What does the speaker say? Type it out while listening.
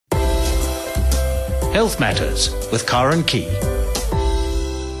Health Matters with Karen Key.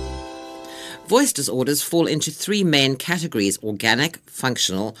 Voice disorders fall into three main categories: organic,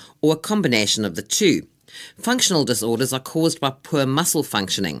 functional, or a combination of the two. Functional disorders are caused by poor muscle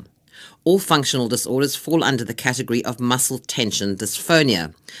functioning. All functional disorders fall under the category of muscle tension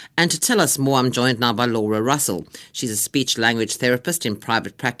dysphonia. And to tell us more, I'm joined now by Laura Russell. She's a speech-language therapist in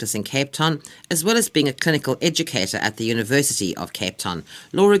private practice in Cape Town, as well as being a clinical educator at the University of Cape Town.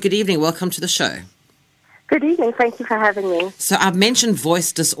 Laura, good evening. Welcome to the show. Good evening. Thank you for having me. So I've mentioned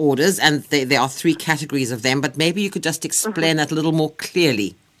voice disorders, and there are three categories of them, but maybe you could just explain that a little more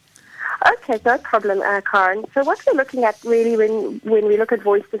clearly. Okay, no problem, Karen. So what we're looking at really when we look at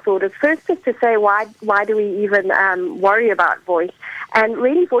voice disorders, first is to say why do we even worry about voice? And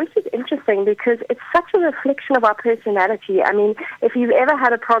really voice is interesting because it's such a reflection of our personality. I mean, if you've ever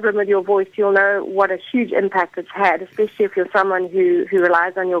had a problem with your voice, you'll know what a huge impact it's had, especially if you're someone who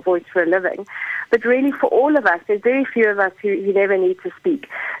relies on your voice for a living. But really for all of us, there's very few of us who never need to speak.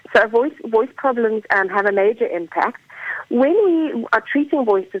 So voice problems have a major impact. When we are treating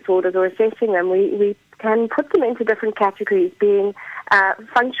voice disorders or assessing them, we can put them into different categories, being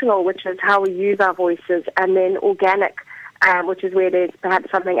functional, which is how we use our voices, and then organic, which is where there's perhaps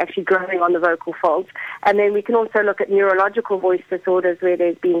something actually growing on the vocal folds. And then we can also look at neurological voice disorders where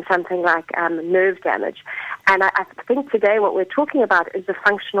there's been something like nerve damage. And I think today what we're talking about is the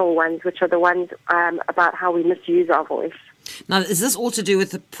functional ones, which are the ones about how we misuse our voice. Now, is this all to do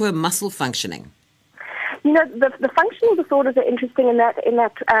with the poor muscle functioning? You know, the functional disorders are interesting in that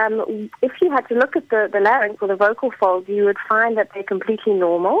if you had to look at the larynx or the vocal folds, you would find that they're completely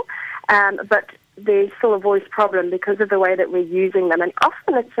normal, but there's still a voice problem because of the way that we're using them. And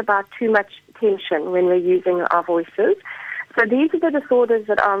often it's about too much tension when we're using our voices. So these are the disorders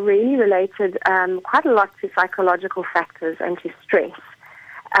that are really related quite a lot to psychological factors and to stress,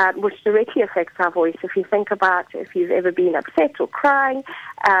 which directly affects our voice. If you think about if you've ever been upset or crying,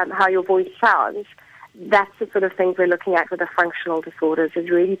 how your voice sounds, that's the sort of things we're looking at with the functional disorders, is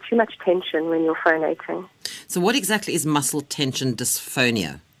really too much tension when you're phonating. So what exactly is muscle tension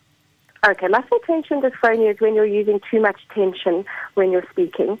dysphonia? Okay, muscle tension dysphonia is when you're using too much tension when you're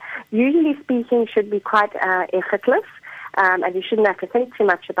speaking. Usually speaking should be quite effortless, and you shouldn't have to think too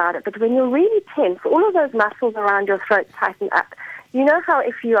much about it. But when you're really tense, all of those muscles around your throat tighten up. You know how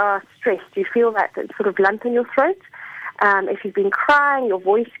if you are stressed, you feel that sort of lump in your throat? If you've been crying, your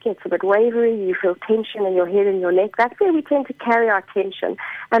voice gets a bit wavery, you feel tension in your head and your neck. That's where we tend to carry our tension,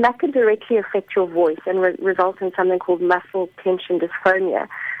 and that can directly affect your voice and result in something called muscle tension dysphonia,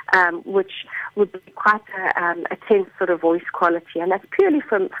 which would be quite a tense sort of voice quality, and that's purely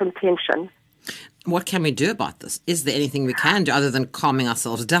from tension. What can we do about this? Is there anything we can do other than calming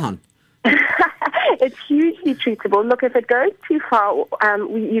ourselves down? It's hugely treatable. Look, if it goes too far,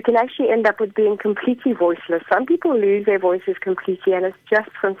 you can actually end up with being completely voiceless. Some people lose their voices completely, and it's just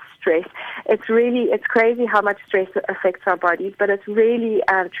from stress. It's crazy how much stress affects our bodies, but it's really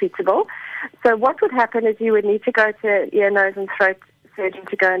treatable. So what would happen is you would need to go to ear, nose, and throat surgeon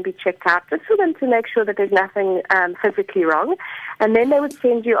to go and be checked out, just for them to make sure that there's nothing physically wrong. And then they would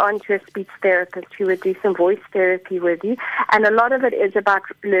send you on to a speech therapist who would do some voice therapy with you. And a lot of it is about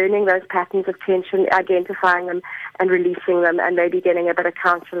learning those patterns of tension, identifying them and releasing them, and maybe getting a bit of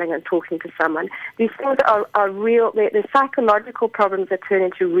counseling and talking to someone. These things are real. They're psychological problems that turn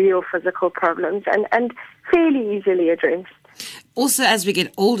into real physical problems and fairly easily addressed. Also, as we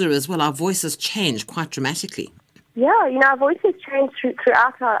get older as well, our voices change quite dramatically. Yeah, you know, our voices change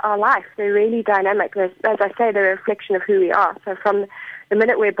throughout our life. They're really dynamic. As I say, they're a reflection of who we are. So from the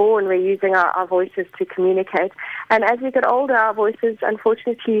minute we're born, we're using our voices to communicate. And as we get older, our voices,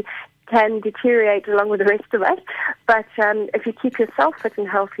 unfortunately, can deteriorate along with the rest of us. But if you keep yourself fit and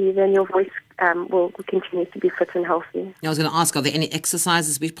healthy, then your voice will continue to be fit and healthy. I was going to ask, are there any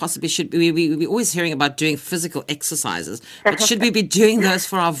exercises we possibly should be? We're always hearing about doing physical exercises, but should we be doing those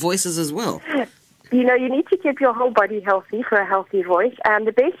for our voices as well? You know, you need to keep your whole body healthy for a healthy voice. And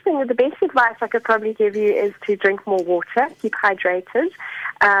the best advice I could probably give you is to drink more water, keep hydrated,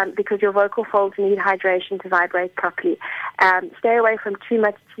 because your vocal folds need hydration to vibrate properly. Stay away from too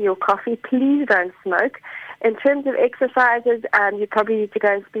much tea or coffee. Please don't smoke. In terms of exercises, you probably need to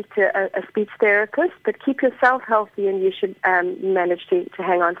go and speak to a speech therapist, but keep yourself healthy and you should manage to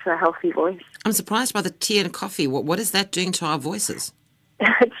hang on to a healthy voice. I'm surprised by the tea and coffee. What is that doing to our voices?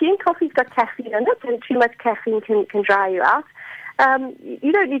 Tea and coffee's got caffeine in it, and too much caffeine can dry you out.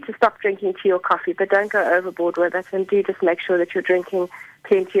 You don't need to stop drinking tea or coffee, but don't go overboard with it, and do just make sure that you're drinking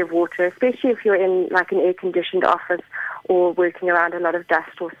plenty of water, especially if you're in like an air-conditioned office or working around a lot of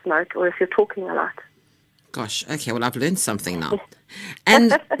dust or smoke, or if you're talking a lot. Gosh, okay, well, I've learned something now.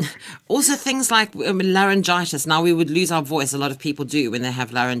 And also things like laryngitis. Now, we would lose our voice. A lot of people do when they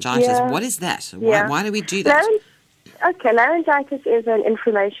have laryngitis. Yeah. What is that? Yeah. Why do we do that? Laryngitis is an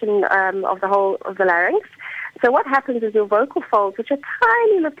inflammation of the whole of the larynx. So what happens is your vocal folds, which are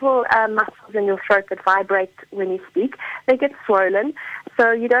tiny little muscles in your throat that vibrate when you speak, they get swollen.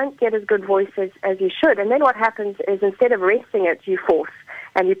 So you don't get as good voice as you should. And then what happens is instead of resting it, you force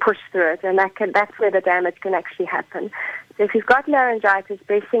and you push through it. And that's where the damage can actually happen. So if you've got laryngitis,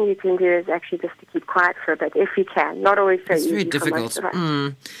 best thing you can do is actually just to keep quiet for a bit, if you can. Not always so easy. It's very difficult.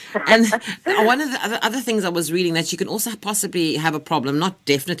 And one of the other things I was reading, that you can also possibly have a problem, not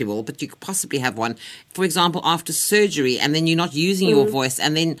definitely will, but you could possibly have one, for example, after surgery, and then you're not using your voice,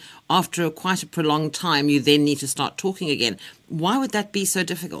 and then after quite a prolonged time, you then need to start talking again. Why would that be so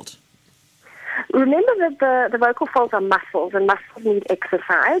difficult? Remember that the vocal folds are muscles, and muscles need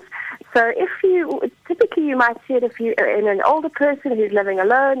exercise. So typically you might see it if you're in an older person who's living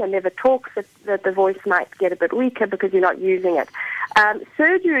alone and never talks, that the voice might get a bit weaker because you're not using it.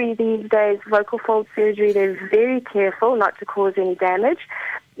 Surgery these days, vocal fold surgery, they're very careful not to cause any damage.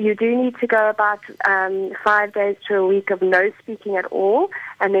 You do need to go about 5 days to a week of no speaking at all,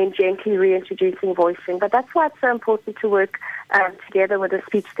 and then gently reintroducing voicing. But that's why it's so important to work together with a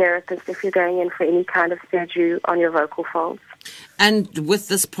speech therapist if you're going in for any kind of surgery on your vocal folds. And with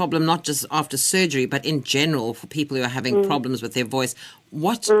this problem, not just after surgery, but in general, for people who are having problems with their voice,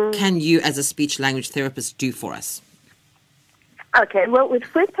 what can you as a speech language therapist do for us? Okay, well, it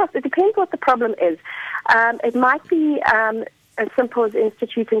depends what the problem is. It might be as simple as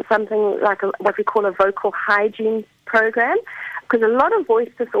instituting something like what we call a vocal hygiene program, because a lot of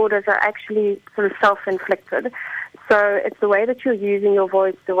voice disorders are actually sort of self-inflicted. So it's the way that you're using your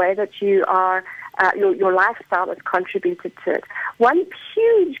voice, the way that you are, your lifestyle has contributed to it. One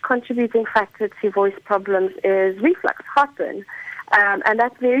huge contributing factor to voice problems is reflux, heartburn. And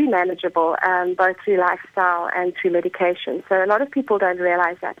that's very manageable, both through lifestyle and through medication. So a lot of people don't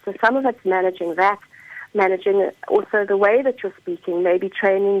realize that. So some of it's managing that, managing also the way that you're speaking, maybe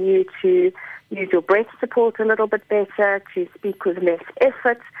training you to use your breath support a little bit better, to speak with less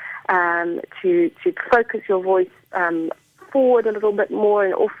effort, to focus your voice forward a little bit more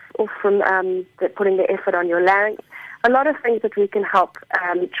and off from putting the effort on your larynx. A lot of things that we can help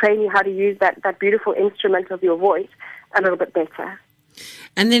train you how to use that beautiful instrument of your voice a little bit better.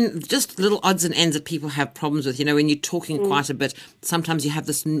 And then just little odds and ends that people have problems with. You know, when you're talking quite a bit, sometimes you have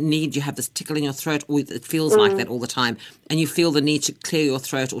this need, you have this tickle in your throat, or it feels like that all the time, and you feel the need to clear your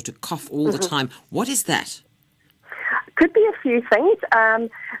throat or to cough all the time. What is that? Could be a few things.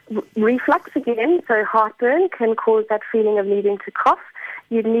 Reflux again, so heartburn can cause that feeling of needing to cough.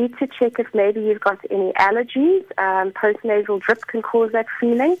 You'd need to check if maybe you've got any allergies. Postnasal drip can cause that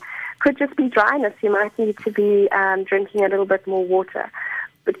feeling. Could just be dryness. You might need to be drinking a little bit more water.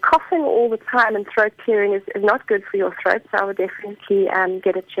 But coughing all the time and throat clearing is not good for your throat, so I would definitely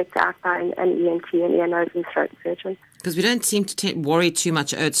get it checked out by an ENT, an ear, nose and throat surgeon. Because we don't seem to worry too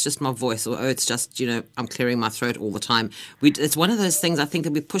much, it's just my voice, or it's just, I'm clearing my throat all the time. It's one of those things I think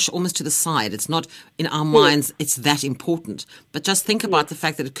that we push almost to the side. It's not in our minds it's that important. But just think about the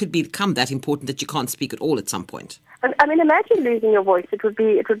fact that it could become that important that you can't speak at all at some point. I mean, imagine losing your voice. It would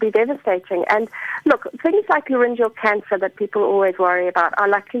be devastating. And look, things like laryngeal cancer that people always worry about are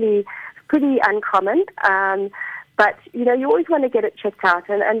luckily pretty uncommon. But, you always want to get it checked out.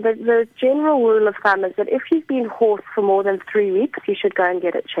 And the general rule of thumb is that if you've been hoarse for more than 3 weeks, you should go and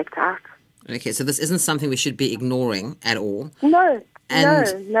get it checked out. Okay, so this isn't something we should be ignoring at all. No,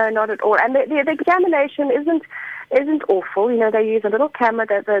 not at all. And the examination isn't awful. They use a little camera,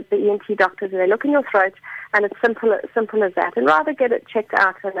 the ENT doctors, and they look in your throat, and it's simple as that. And rather get it checked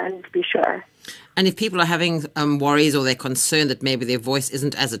out and be sure. And if people are having worries or they're concerned that maybe their voice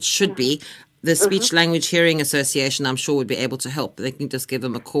isn't as it should be, the Speech Language Hearing Association, I'm sure, would be able to help. They can just give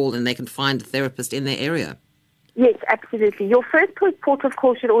them a call and they can find a therapist in their area. Yes, absolutely. Your first port of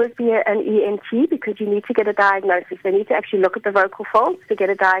call should always be an ENT, because you need to get a diagnosis. They need to actually look at the vocal folds to get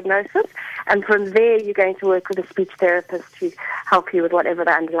a diagnosis. And from there, you're going to work with a speech therapist to help you with whatever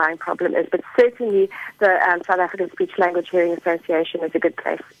the underlying problem is. But certainly, the South African Speech Language Hearing Association is a good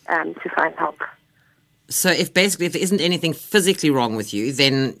place to find help. So if there isn't anything physically wrong with you,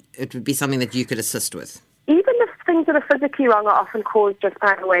 then it would be something that you could assist with. Even if things that are physically wrong are often caused just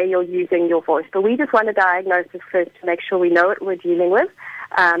by the way you're using your voice. But we just want a diagnosis first to make sure we know what we're dealing with,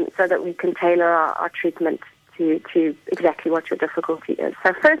 so that we can tailor our treatment to exactly what your difficulty is.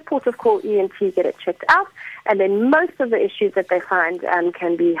 So first port of call, ENT, get it checked out, and then most of the issues that they find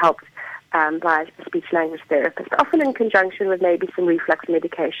can be helped by a speech-language therapist, often in conjunction with maybe some reflux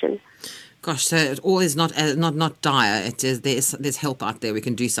medication. Gosh, so it all is not dire. It is there's help out there. We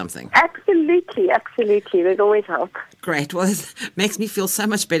can do something. Absolutely. There's always help. Great. Well, it makes me feel so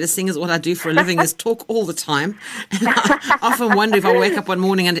much better, seeing as what I do for a living is talk all the time. And I often wonder if I wake up one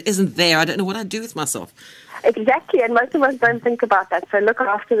morning and it isn't there, I don't know what I'd do with myself. Exactly, and most of us don't think about that. So look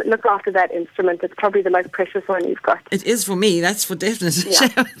after that instrument. It's probably the most precious one you've got. It is for me, that's for definite. Yeah.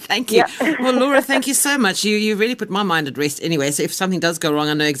 Thank you. Yeah. Well, Laura, thank you so much. You really put my mind at rest anyway. So if something does go wrong,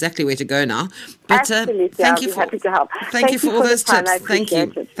 I know exactly where to go now. But Absolutely, thank you happy to help. Thank you for all those tips. Thank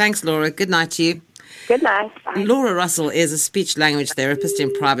you. It. Thanks, Laura. Good night to you. Good night. Bye. Laura Russell is a speech-language therapist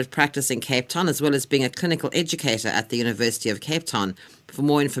in private practice in Cape Town, as well as being a clinical educator at the University of Cape Town. For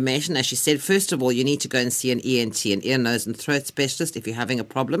more information, as she said, first of all, you need to go and see an ENT, an ear, nose and throat specialist, if you're having a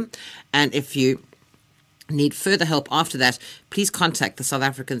problem. And if you need further help after that, please contact the South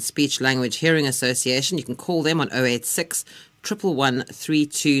African Speech Language Hearing Association. You can call them on 086 111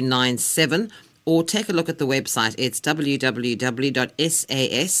 3297 or take a look at the website. It's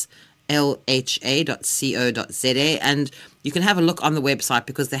www.sas.lha.co.za, and you can have a look on the website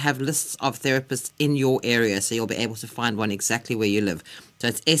because they have lists of therapists in your area, so you'll be able to find one exactly where you live. So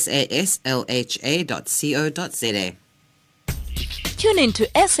it's sas.lha.co.za. Tune in to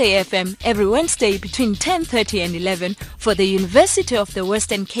SAFM every Wednesday between 10:30 and 11 for the University of the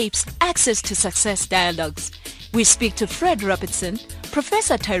Western Cape's Access to Success Dialogues. We speak to Fred Robertson,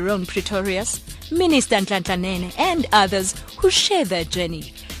 Professor Tyrone Pretorius, Minister Nhlanhla Nene, and others who share their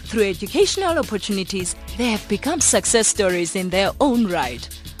journey. Through educational opportunities, they have become success stories in their own right.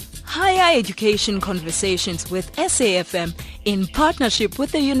 Higher Education Conversations with SAFM in partnership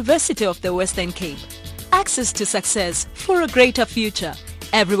with the University of the Western Cape. Access to Success for a Greater Future.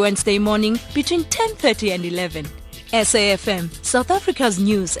 Every Wednesday morning between 10:30 and 11. SAFM, South Africa's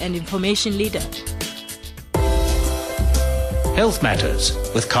news and information leader. Health Matters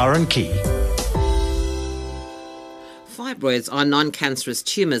with Karen Key. Fibroids are non-cancerous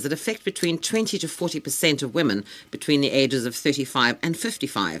tumours that affect between 20 to 40% of women between the ages of 35 and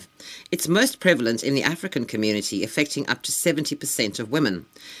 55. It's most prevalent in the African community, affecting up to 70% of women.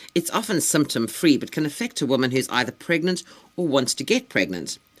 It's often symptom-free but can affect a woman who's either pregnant or wants to get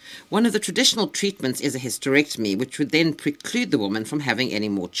pregnant. One of the traditional treatments is a hysterectomy, which would then preclude the woman from having any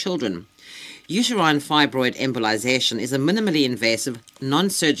more children. Uterine fibroid embolization is a minimally invasive,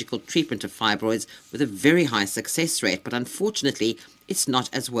 non-surgical treatment of fibroids with a very high success rate, but unfortunately, it's not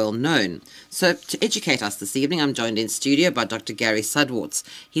as well known. So, to educate us this evening, I'm joined in studio by Dr. Gary Sudwartz.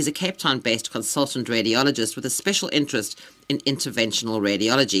 He's a Cape Town-based consultant radiologist with a special interest in interventional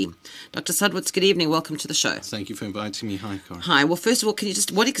radiology. Dr. Sudwartz, good evening. Welcome to the show. Thank you for inviting me. Hi, Karen. Hi. Well, first of all,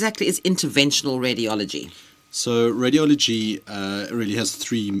 what exactly is interventional radiology? So radiology really has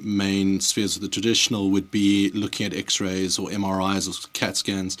three main spheres. The traditional would be looking at X-rays or MRIs or CAT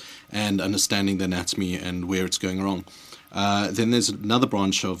scans and understanding the anatomy and where it's going wrong. Then there's another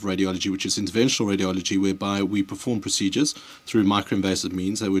branch of radiology, which is interventional radiology, whereby we perform procedures through microinvasive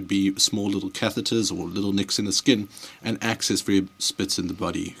means. There would be small little catheters or little nicks in the skin and access various bits in the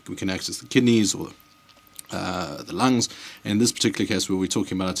body. We can access the kidneys or the lungs. In this particular case, what we're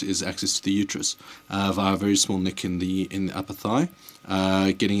talking about is access to the uterus via a very small nick in the upper thigh,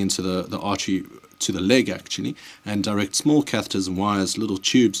 getting into the artery to the leg actually, and direct small catheters and wires, little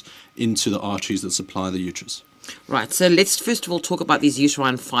tubes, into the arteries that supply the uterus. Right, so let's first of all talk about these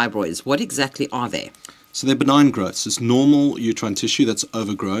uterine fibroids. What exactly are they? So they're benign growths. It's normal uterine tissue that's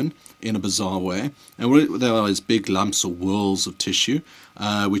overgrown in a bizarre way. And what they are is big lumps or whorls of tissue,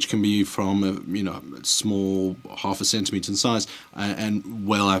 which can be from small, half a centimetre in size, and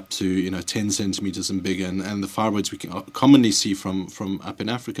well up to 10 centimetres and bigger. And the fibroids we can commonly see from up in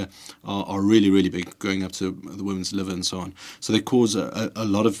Africa are really, really big, going up to the woman's liver and so on. So they cause a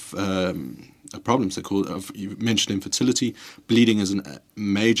lot of problems. You mentioned infertility, bleeding is a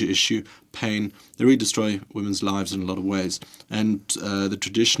major issue, pain. They really destroy women's lives in a lot of ways. And the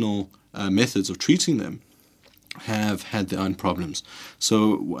traditional methods of treating them have had their own problems.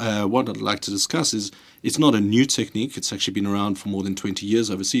 So what I'd like to discuss is, it's not a new technique. It's actually been around for more than 20 years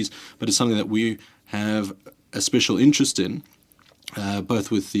overseas, but it's something that we have a special interest in,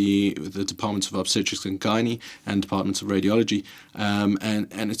 both with the Departments of Obstetrics and Gynae and Departments of Radiology, and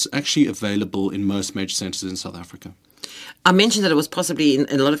it's actually available in most major centres in South Africa. I mentioned that it was possibly,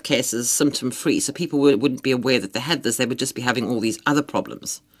 in a lot of cases, symptom-free, so people wouldn't be aware that they had this. They would just be having all these other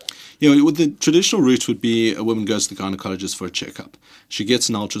problems. The traditional route would be a woman goes to the gynecologist for a checkup. She gets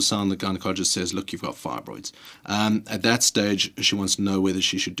an ultrasound. The gynecologist says, look, you've got fibroids. At that stage, she wants to know whether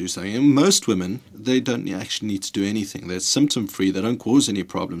she should do something. And most women, they don't actually need to do anything. They're symptom-free. They don't cause any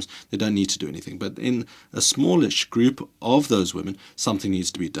problems. They don't need to do anything. But in a smallish group of those women, something needs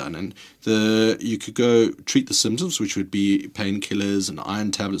to be done. And you could go treat the symptoms, which would be painkillers and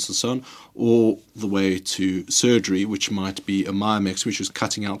iron tablets and so on, or the way to surgery, which might be a myomectomy, which is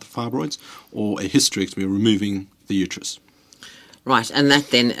cutting out the fibroids, or a hysterectomy, removing the uterus. Right, and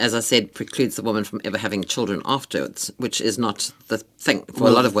that then, as I said, precludes the woman from ever having children afterwards, which is not the thing for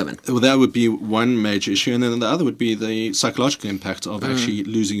a lot of women. Well, that would be one major issue, and then the other would be the psychological impact of actually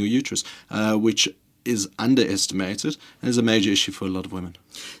losing your uterus, which is underestimated and is a major issue for a lot of women.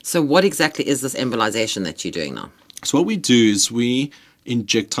 So what exactly is this embolization that you're doing now? So what we do is we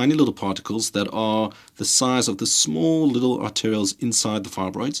inject tiny little particles that are the size of the small little arterioles inside the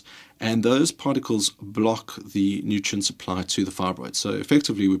fibroids, and those particles block the nutrient supply to the fibroids. So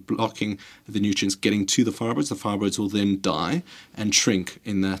effectively we're blocking the nutrients getting to the fibroids. The fibroids will then die and shrink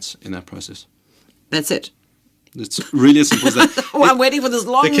in that process. That's it. It's really as simple as that. I'm waiting for this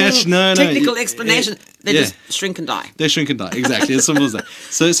long technical explanation. They just shrink and die. They shrink and die, exactly, as simple as that.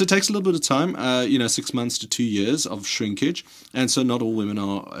 So it takes a little bit of time, 6 months to 2 years of shrinkage, and so not all women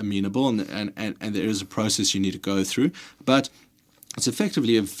are amenable, and there is a process you need to go through, but it's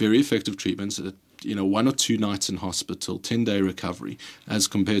effectively a very effective treatment. 1 or 2 nights in hospital, 10-day recovery, as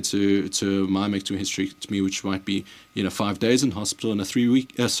compared to myomectomy hysterectomy, which might be 5 days in hospital and a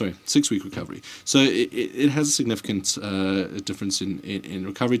 6-week recovery. So it has a significant difference in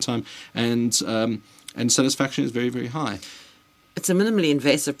recovery time, and satisfaction is very, very high. It's a minimally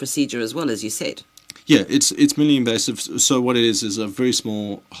invasive procedure as well, as you said. Yeah, it's minimally invasive. So what it is a very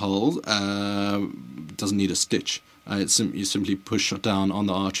small hole. Doesn't need a stitch. You simply push down on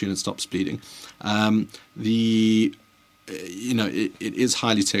the artery and it stops bleeding. It is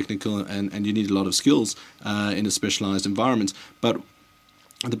highly technical and you need a lot of skills in a specialized environment, but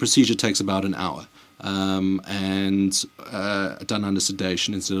the procedure takes about an hour. And done under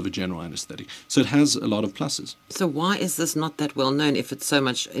sedation instead of a general anesthetic. So it has a lot of pluses. So why is this not that well known if it's so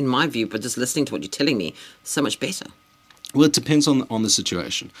much, in my view, but just listening to what you're telling me, so much better? Well, it depends on the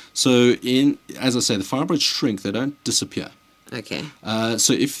situation. So as I say, the fibroids shrink, they don't disappear. Okay.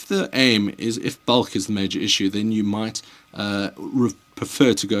 So if if bulk is the major issue, then you might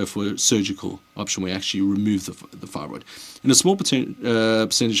prefer to go for a surgical option where you actually remove the fibroid. In a small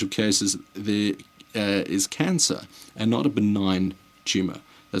percentage of cases, there is cancer and not a benign tumor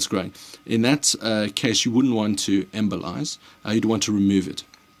that's growing. In that case, you wouldn't want to embolize, you'd want to remove it.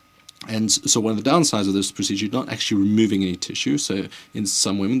 And so one of the downsides of this procedure, you're not actually removing any tissue. So in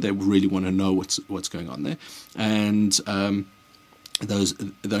some women, they really want to know what's going on there. And the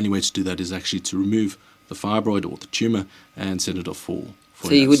only way to do that is actually to remove the fibroid or the tumor and send it off for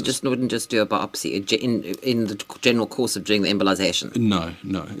so you wouldn't just do a biopsy in the general course of doing the embolization? No.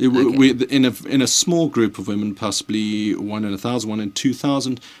 In a small group of women, possibly 1 in 1,000, 1 in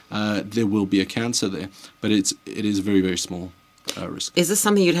 2,000, there will be a cancer there, but it is very, very small risk. Is this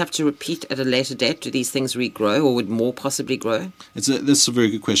something you'd have to repeat at a later date? Do these things regrow, or would more possibly grow? That's a very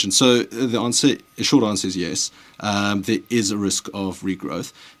good question. So the short answer is yes. There is a risk of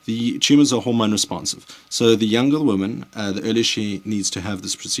regrowth. The tumours are hormone responsive. So the younger the woman, the earlier she needs to have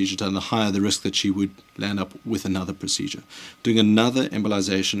this procedure done, the higher the risk that she would land up with another procedure. Doing another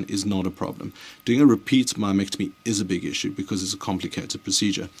embolization is not a problem. Doing a repeat myomectomy is a big issue because it's a complicated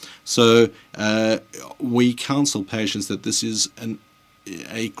procedure. So we counsel patients that this is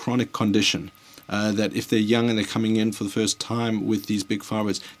a chronic condition. That if they're young and they're coming in for the first time with these big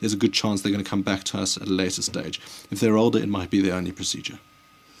fibroids, there's a good chance they're going to come back to us at a later stage. If they're older, it might be their only procedure.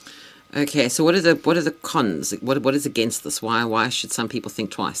 Okay, so what are the cons? What is against this? Why should some people think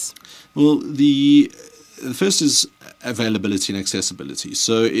twice? Well, the first is availability and accessibility.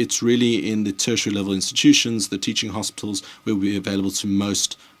 So it's really in the tertiary level institutions, the teaching hospitals, where we're available to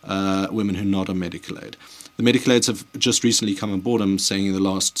most women who are not on medical aid. The medical aids have just recently come on board. I'm saying in the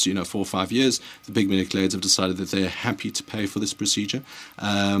last 4 or 5 years, the big medical aids have decided that they're happy to pay for this procedure.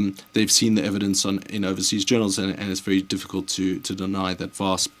 They've seen the evidence in overseas journals, and it's very difficult to deny that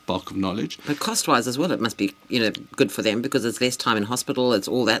vast bulk of knowledge. But cost-wise as well, it must be good for them because it's less time in hospital. It's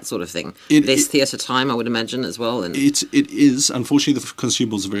all that sort of thing. Less theatre time, I would imagine, as well. And it is. Unfortunately, the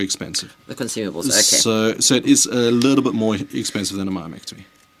consumables are very expensive. The consumables, okay. So it is a little bit more expensive than a myomectomy.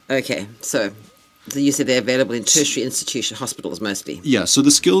 Okay, so you said they're available in tertiary institution hospitals mostly. Yeah, so the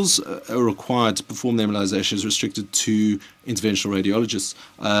skills required to perform the embolization is restricted to interventional radiologists,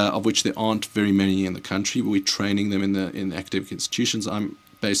 of which there aren't very many in the country. We're training them in the academic institutions. I'm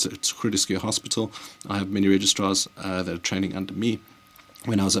based at Groote Schuur Hospital. I have many registrars that are training under me.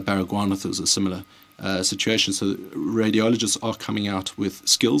 When I was at Baragwanath, it was a similar situation. So radiologists are coming out with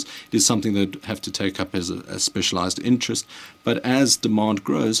skills. It is something that have to take up as a specialized interest. But as demand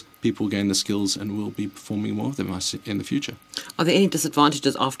grows, people gain the skills and will be performing more of them in the future. Are there any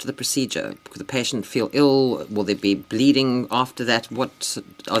disadvantages after the procedure? Could the patient feel ill? Will there be bleeding after that? What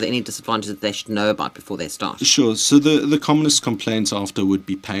are there any disadvantages that they should know about before they start? Sure. So the commonest complaints after would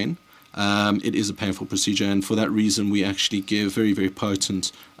be pain. It is a painful procedure, and for that reason we actually give very, very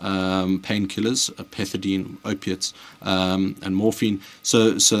potent painkillers, pethidine, opiates, and morphine,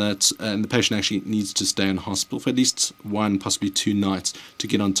 so that the patient actually needs to stay in hospital for at least 1, possibly 2 nights to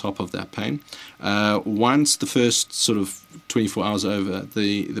get on top of that pain. Once the first sort of 24 hours over,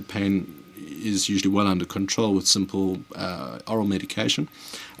 the pain is usually well under control with simple oral medication.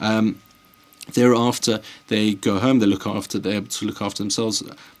 Thereafter, they go home, they're able to look after themselves.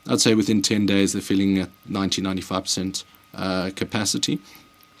 I'd say within 10 days, they're feeling at 90-95% capacity.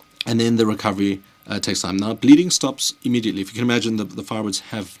 And then the recovery takes time. Now, bleeding stops immediately. If you can imagine, the fibroids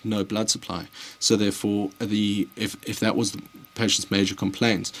have no blood supply. So therefore, if that was the patient's major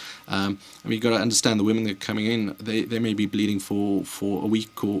complaint, you've got to understand the women that are coming in, they may be bleeding for a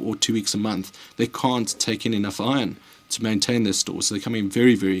week or 2 weeks a month. They can't take in enough iron to maintain their stores. So they're coming in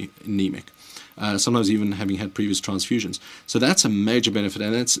very, very anemic. Sometimes even having had previous transfusions. So that's a major benefit,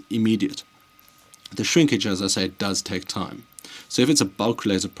 and that's immediate. The shrinkage, as I say, does take time. So if it's a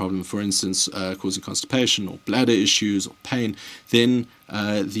bulk-related problem, for instance, causing constipation or bladder issues or pain, then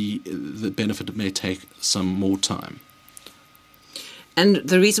the benefit may take some more time. And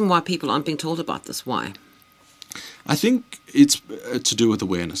the reason why people aren't being told about this, why? I think it's to do with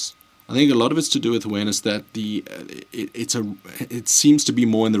awareness. I think a lot of it's to do with awareness that it seems to be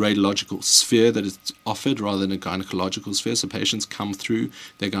more in the radiological sphere that it's offered rather than a gynecological sphere. So patients come through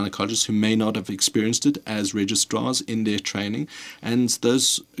their gynecologists who may not have experienced it as registrars in their training, and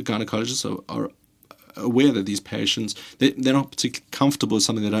those gynecologists are aware that these patients, they're not particularly comfortable with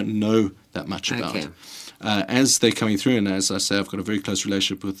something they don't know that much about. Okay. As they're coming through, and as I say, I've got a very close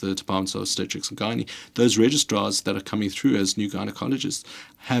relationship with the Department of Obstetrics and Gynae, those registrars that are coming through as new gynecologists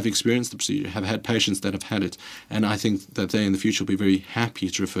have experienced the procedure, have had patients that have had it, and I think that they in the future will be very happy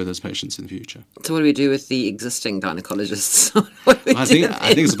to refer those patients in the future. So what do we do with the existing gynecologists? I think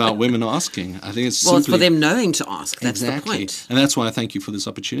it's about women asking. I think it's it's for them knowing to ask. That's exactly the point. And that's why I thank you for this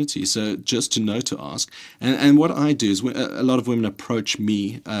opportunity. So just to know to ask. And what I do is a lot of women approach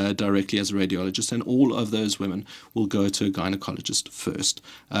me directly as a radiologist, and all of those women will go to a gynecologist first.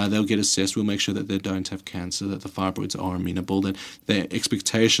 They'll get assessed. We'll make sure that they don't have cancer, that the fibroids are amenable, that their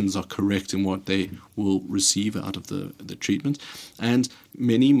expectations are correct in what they will receive out of the treatment. And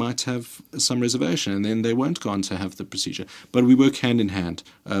many might have some reservation, and then they won't go on to have the procedure. But we work hand in hand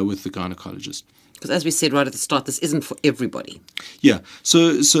with the gynecologist. Because as we said right at the start, this isn't for everybody. Yeah.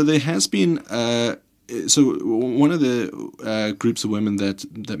 So there has been... So one of the groups of women that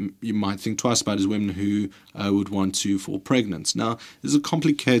you might think twice about is women who would want to fall pregnant. Now, this is a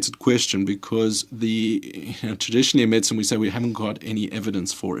complicated question because traditionally in medicine we say we haven't got any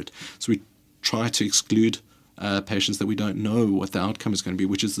evidence for it. So we try to exclude patients that we don't know what the outcome is going to be,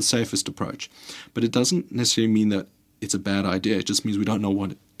 which is the safest approach. But it doesn't necessarily mean that it's a bad idea. It just means we don't know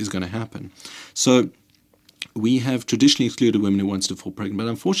what is going to happen. So we have traditionally excluded women who want to fall pregnant, but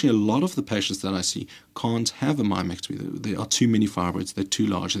unfortunately a lot of the patients that I see can't have a myomectomy. There are too many fibroids, they're too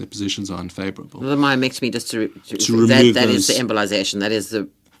large, and their positions are unfavourable. The myomectomy, just to remove that those, is the embolization, that is the...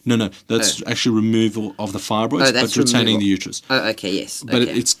 No, that's actually removal of the fibroids, but retaining the uterus. Oh, okay, yes. But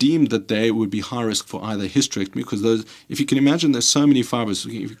okay. it's deemed that they would be high risk for either hysterectomy, because those, if you can imagine, there's so many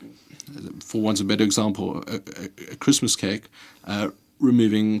fibroids. For want of a better example, a Christmas cake,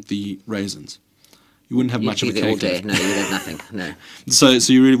 removing the raisins. You wouldn't have much of a cake all day. No, you'd have nothing. No. So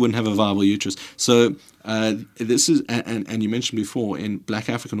you really wouldn't have a viable uterus. So this is, and you mentioned before, in Black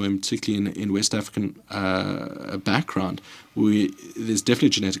African women, particularly in West African background, there's definitely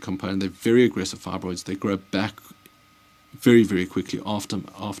a genetic component. They're very aggressive fibroids. They grow back very, very quickly after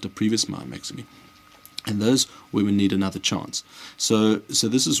previous myomectomy. And those women need another chance. So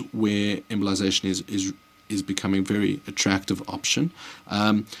this is where embolization is becoming a very attractive option.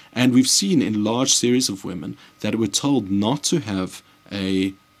 And we've seen in large series of women that were told not to have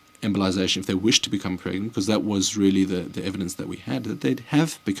a embolization if they wish to become pregnant, because that was really the evidence that we had, that they'd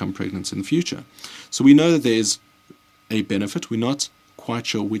have become pregnant in the future. So we know that there's a benefit. We're not quite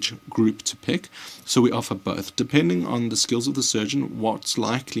sure which group to pick, so we offer both. Depending on the skills of the surgeon, what's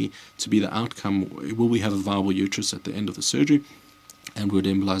likely to be the outcome, will we have a viable uterus at the end of the surgery, and would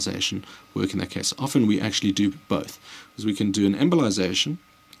embolization work in that case? Often we actually do both, because we can do an embolization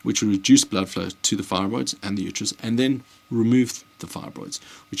which will reduce blood flow to the fibroids and the uterus, and then remove the fibroids,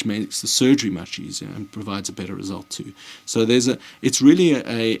 which makes the surgery much easier and provides a better result too. So it's really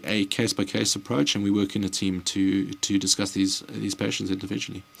a case-by-case approach, and we work in a team to discuss these patients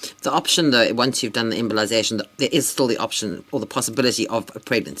individually. The option, though, once you've done the embolization, there is still the option or the possibility of a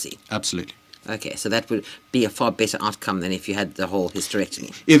pregnancy. Absolutely. Okay, so that would be a far better outcome than if you had the whole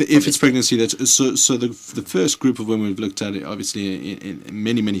hysterectomy. If it's pregnancy, so the first group of women we've looked at, obviously in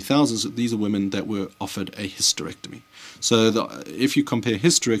many thousands, these are women that were offered a hysterectomy. So if you compare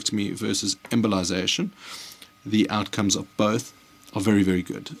hysterectomy versus embolization, the outcomes of both are very, very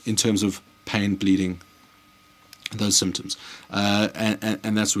good in terms of pain, bleeding, those symptoms.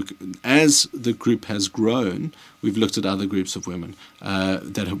 And that's as the group has grown, we've looked at other groups of women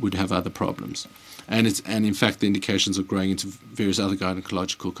that would have other problems. And in fact, the indications are growing into various other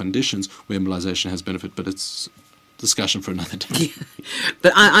gynecological conditions where embolization has benefit, but it's discussion for another day. Yeah.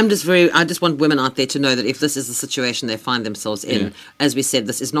 But I just want women out there to know that if this is the situation they find themselves in, as we said,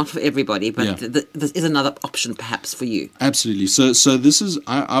 this is not for everybody, but this is another option perhaps for you. Absolutely. So this is,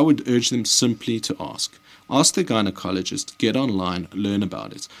 I would urge them simply to ask the gynecologist, get online, learn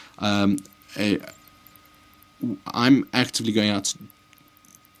about it. I'm actively going out to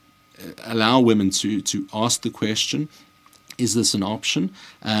allow women to ask the question, is this an option?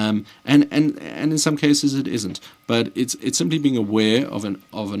 And in some cases it isn't. But it's simply being aware of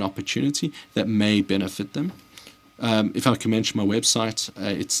an opportunity that may benefit them. If I can mention my website,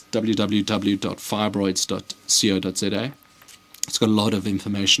 it's www.fibroids.co.za. It's got a lot of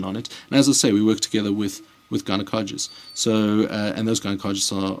information on it. And as I say, we work together with gynecologists. So, and those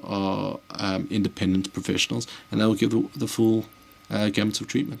gynecologists are independent professionals, and they'll give the full gamut of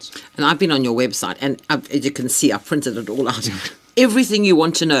treatments. And I've been on your website, and as you can see, I've printed it all out. Everything you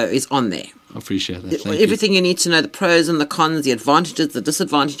want to know is on there. I appreciate that. Everything you need to know, the pros and the cons, the advantages, the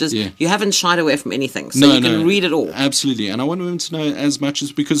disadvantages. Yeah. You haven't shied away from anything, so you can read it all. Absolutely, and I want women to know as much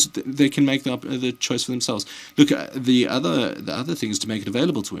as, because they can make the choice for themselves. Look, the other thing is to make it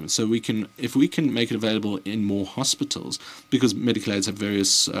available to women. So if we can make it available in more hospitals, because medical aids have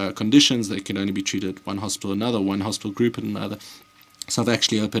various conditions, they can only be treated at one hospital or another, one hospital group at another. So I've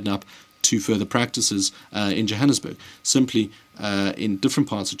actually opened up 2 further practices in Johannesburg, simply in different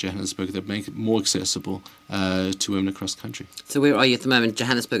parts of Johannesburg that make it more accessible to women across the country. So where are you at the moment?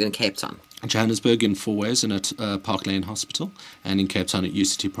 Johannesburg and Cape Town? Johannesburg in Fourways and at Park Lane Hospital, and in Cape Town at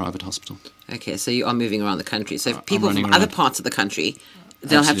UCT Private Hospital. Okay, so you are moving around the country. So if people from other parts of the country,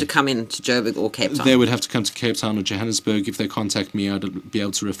 they'll have to come in to Joburg or Cape Town. They would have to come to Cape Town or Johannesburg. If they contact me, I'd be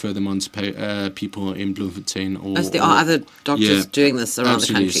able to refer them on to people in Bloemfontein. There are other doctors doing this around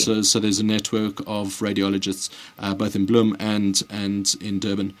the country. So there's a network of radiologists, both in Bloem and in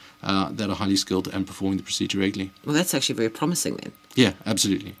Durban, that are highly skilled and performing the procedure regularly. Well, that's actually very promising then. Yeah,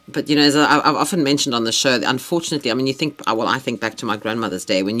 absolutely. But, as I've often mentioned on the show, unfortunately, I think back to my grandmother's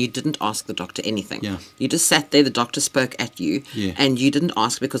day when you didn't ask the doctor anything. Yeah. You just sat there, the doctor spoke at you, and you didn't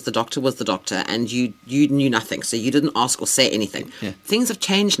ask because the doctor was the doctor, and you knew nothing, so you didn't ask or say anything. Yeah. Things have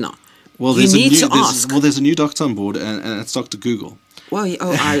changed now. Well, you need to ask. There's a new doctor on board, and it's Dr. Google. Well,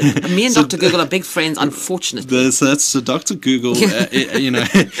 me and Dr. Google are big friends, unfortunately. So Dr. Google,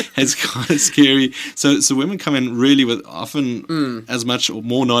 has kind of scary. So women come in really with often as much or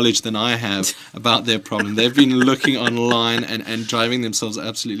more knowledge than I have about their problem. They've been looking online and driving themselves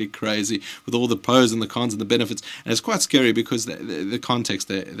absolutely crazy with all the pros and the cons and the benefits. And it's quite scary because the context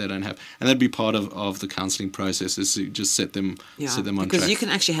they don't have. And that'd be part of the counselling process, is to just set them on track. Because you can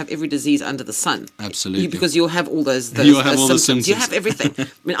actually have every disease under the sun. Absolutely. Because you'll have all those you'll have all symptoms. the symptoms. You have everything.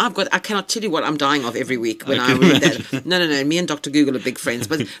 I cannot tell you what I'm dying of every week when I read that. No. Me and Dr. Google are big friends.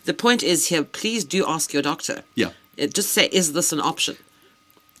 But the point is here, please do ask your doctor. Yeah. Just say, is this an option?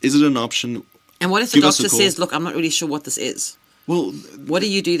 Is it an option? And what if the doctor says, look, I'm not really sure what this is? Well, what do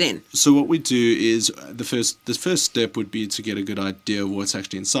you do then? So what we do is the first step would be to get a good idea of what's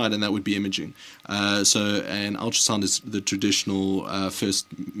actually inside, and that would be imaging. So an ultrasound is the traditional first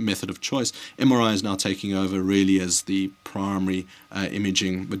method of choice. MRI is now taking over really as the primary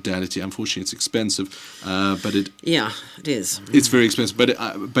imaging modality. Unfortunately, it's expensive, but it is. It's very expensive,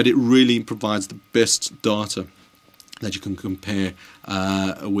 but it really provides the best data that you can compare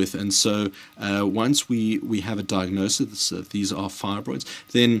with. And so once we have a diagnosis that these are fibroids,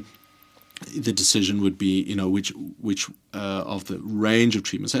 then the decision would be, which of the range of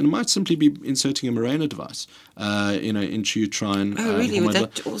treatments, and it might simply be inserting a Mirena device, into uterine,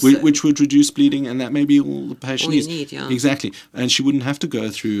 which would reduce bleeding, and that may be all the patient needs. Exactly, and she wouldn't have to go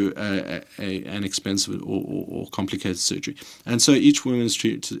through an expensive or complicated surgery. And so each woman is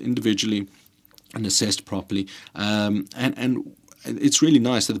treated individually and assessed properly, and it's really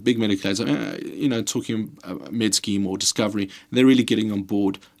nice that the big medical aids, talking MedScheme or Discovery, they're really getting on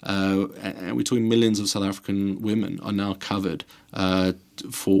board. And we're talking millions of South African women are now covered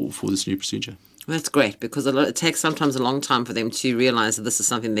for this new procedure. Well, that's great, because it takes sometimes a long time for them to realise that this is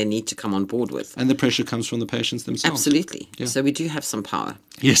something they need to come on board with. And the pressure comes from the patients themselves. Absolutely. Yeah. So we do have some power.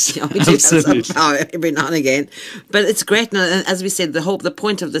 Yes, Yeah, we do absolutely. have some power every now and again. But it's great. And as we said, the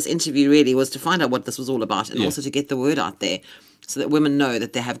point of this interview really was to find out what this was all about, and also to get the word out there so that women know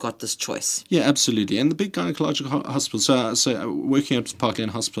that they have got this choice. Yeah, absolutely. And the big gynecological hospitals, so working at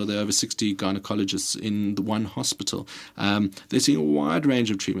Parkland Hospital, there are over 60 gynecologists in the one hospital. They're seeing a wide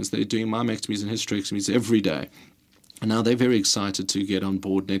range of treatments. They're doing myomectomies and hysterectomies every day. And now they're very excited to get on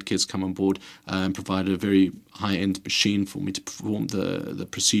board. Netcare's come on board and provided a very high-end machine for me to perform the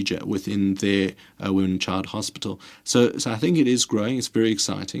procedure within their women and child hospital. So I think it is growing. It's very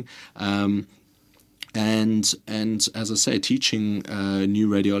exciting. And as I say, teaching new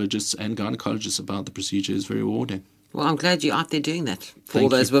radiologists and gynecologists about the procedure is very rewarding. Well, I'm glad you're out there doing that for all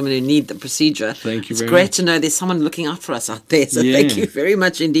Thank those you. women who need the procedure. Thank you it's very great much. to know there's someone looking out for us out there. So Yeah. thank you very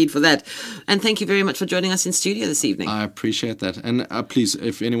much indeed for that. And thank you very much for joining us in studio this evening. I appreciate that. And please,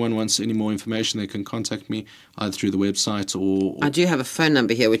 if anyone wants any more information, they can contact me either through the website or I do have a phone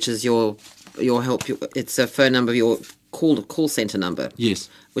number here, which is your help. It's a phone number, your call centre number. Yes.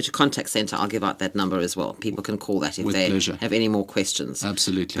 Which a contact centre. I'll give out that number as well. People can call that if With they pleasure. have any more questions.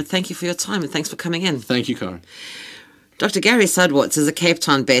 Absolutely. But thank you for your time and thanks for coming in. Thank you, Karen. Dr. Gary Sudwartz is a Cape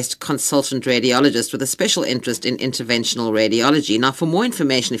Town-based consultant radiologist with a special interest in interventional radiology. Now, for more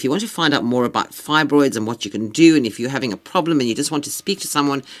information, if you want to find out more about fibroids and what you can do, and if you're having a problem and you just want to speak to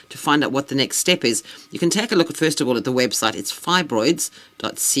someone to find out what the next step is, you can take a look, first of all, at the website. It's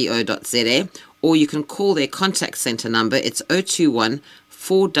fibroids.co.za, or you can call their contact centre number. It's 021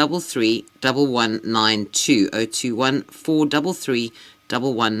 433 1192, 021 433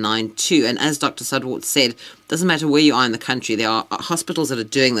 1192. And as Dr. Sudwartz said, doesn't matter where you are in the country, there are hospitals that are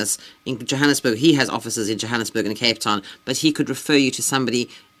doing this. In Johannesburg, he has offices in Johannesburg and Cape Town, but he could refer you to somebody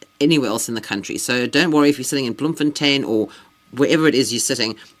anywhere else in the country. So don't worry if you're sitting in Bloemfontein or wherever it is you're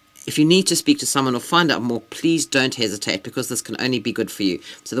sitting. If you need to speak to someone or find out more, please don't hesitate, because this can only be good for you.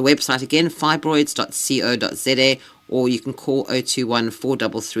 So the website again, fibroids.co.za, or you can call 021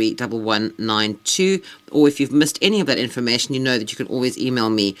 433 1192. Or if you've missed any of that information, you know that you can always email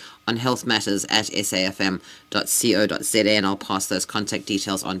me on healthmatters@safm.co.za, and I'll pass those contact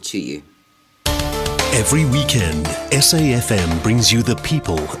details on to you. Every weekend, SAFM brings you the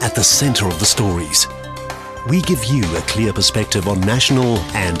people at the center of the stories. We give you a clear perspective on national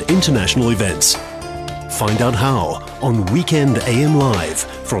and international events. Find out how on Weekend AM Live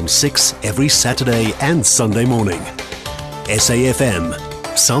from 6 every Saturday and Sunday morning. SAFM,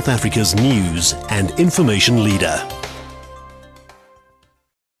 South Africa's news and information leader.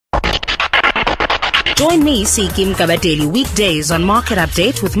 Join me, Sikim Kabadeli, weekdays on Market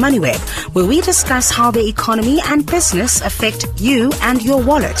Update with MoneyWeb, where we discuss how the economy and business affect you and your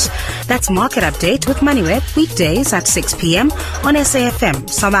wallet. That's Market Update with MoneyWeb, weekdays at 6 p.m. on SAFM,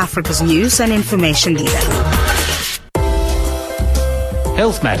 South Africa's news and information leader.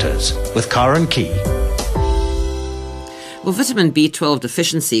 Health Matters with Karen Key. Well, vitamin B12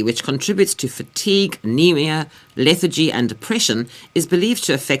 deficiency, which contributes to fatigue, anemia, lethargy and depression, is believed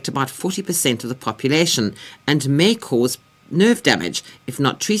to affect about 40% of the population and may cause nerve damage if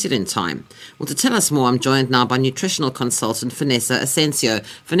not treated in time. Well, to tell us more, I'm joined now by nutritional consultant Vanessa Asensio.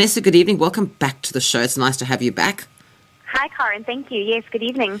 Vanessa, good evening. Welcome back to the show. It's nice to have you back. Hi, Karen. Thank you. Yes, good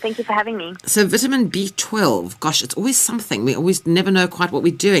evening. Thank you for having me. So vitamin B12, gosh, it's always something. We always never know quite what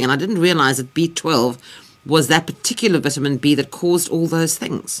we're doing. And I didn't realize that B12 was that particular vitamin B that caused all those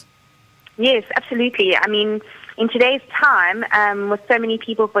things. Yes, absolutely. I mean, in today's time, with so many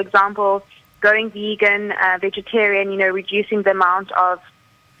people, for example, going vegan, vegetarian, reducing the amount of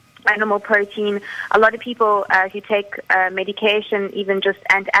animal protein, a lot of people who take medication, even just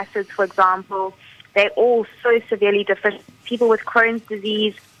antacids, for example, they're all so severely deficient. People with Crohn's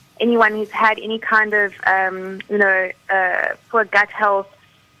disease, anyone who's had any kind of, poor gut health,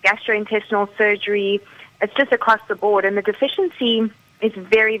 gastrointestinal surgery, it's just across the board. And the deficiency is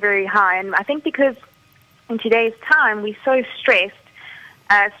very, very high. And I think because in today's time we're so stressed,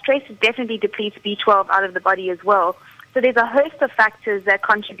 stress definitely depletes B12 out of the body as well. So there's a host of factors that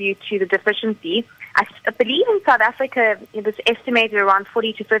contribute to the deficiency. I believe in South Africa, it was estimated around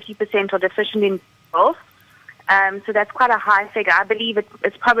 40 to 50% are deficient in B12. So that's quite a high figure. I believe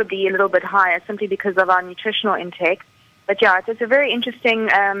it's probably a little bit higher simply because of our nutritional intake. But yeah, it's a very interesting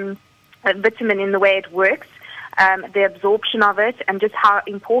vitamin in the way it works, the absorption of it, and just how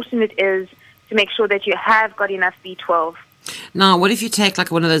important it is to make sure that you have got enough B12. Now, what if you take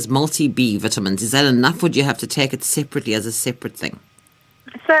like one of those multi-B vitamins? Is that enough, or do you have to take it separately as a separate thing?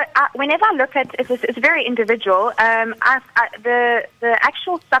 So whenever I look at it's very individual. The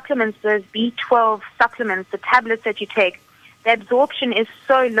actual supplements, those B12 supplements, the tablets that you take, the absorption is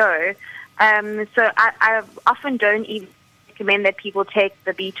so low. So I often don't even recommend that people take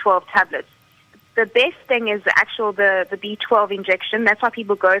the B12 tablets. The best thing is the B12 injection. That's why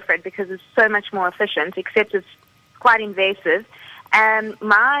people go for it, because it's so much more efficient, except it's quite invasive.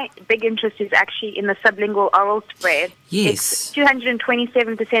 My big interest is actually in the sublingual oral spray. Yes. It's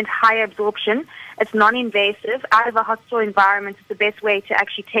 227% higher absorption. It's non-invasive. Out of a hostile environment, it's the best way to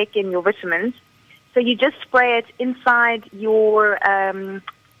actually take in your vitamins. So you just spray it inside your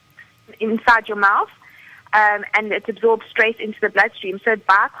mouth, and it's absorbed straight into the bloodstream. So it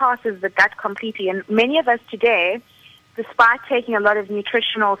bypasses the gut completely. And many of us today, despite taking a lot of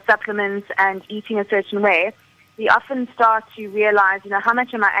nutritional supplements and eating a certain way, we often start to realize, how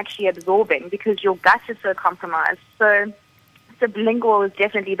much am I actually absorbing, because your gut is so compromised. So sublingual is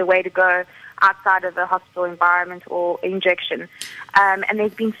definitely the way to go outside of a hospital environment or injection. And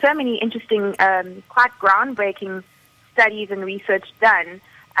there's been so many interesting, quite groundbreaking studies and research done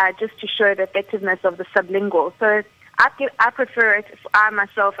just to show the effectiveness of the sublingual. So I prefer it. I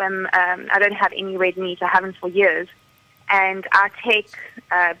myself I don't have any red meat. I haven't for years. And I take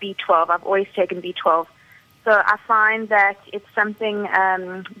B12. I've always taken B12. So I find that it's something,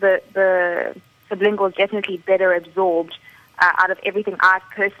 the sublingual is definitely better absorbed out of everything I've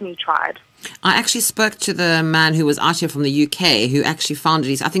personally tried. I actually spoke to the man who was out here from the UK who actually founded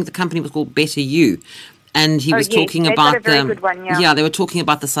it. I think the company was called Better You. And he was talking about they were talking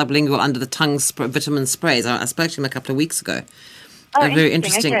about the sublingual under the tongue vitamin sprays. I spoke to him a couple of weeks ago. Very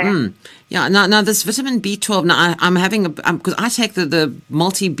interesting. Okay. Yeah. Now this vitamin B12. Now I'm having because I take the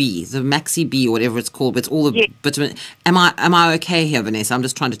multi B, the Maxi B, or whatever it's called. But it's all the vitamin. Am I okay here, Vanessa? I'm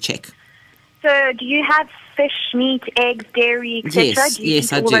just trying to check. So do you have fish, meat, eggs, dairy, etc.?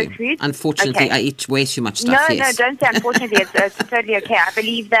 Yes, I do. Unfortunately, I eat way too much stuff. No, don't say unfortunately. It's totally okay. I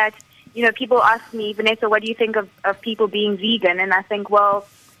believe that. People ask me, Vanessa, what do you think of people being vegan? And I think, well,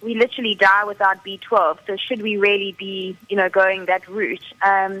 we literally die without B12. So should we really be, going that route?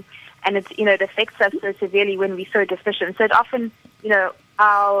 And it's, it affects us so severely when we're so deficient. So it often,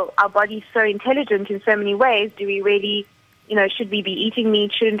 our body's so intelligent in so many ways. Do we really, should we be eating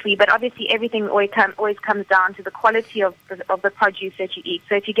meat? Shouldn't we? But obviously everything always comes down to the quality of the produce that you eat.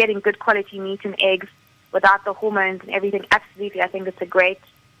 So if you're getting good quality meat and eggs without the hormones and everything, absolutely, I think it's a great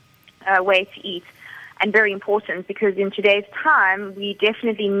way to eat, and very important, because in today's time we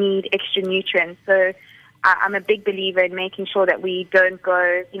definitely need extra nutrients. So I'm a big believer in making sure that we don't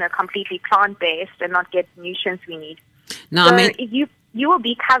go completely plant-based and not get the nutrients we need. If you will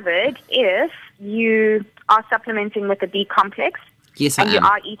be covered if you are supplementing with a B complex. Yes, and you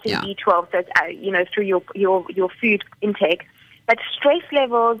are eating B12, so it's, through your food intake. But stress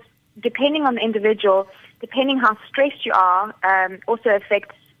levels, depending on the individual, depending how stressed you are, also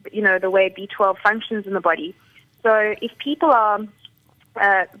affects the way B12 functions in the body. So if people are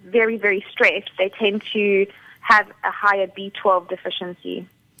very, very stressed, they tend to have a higher B12 deficiency.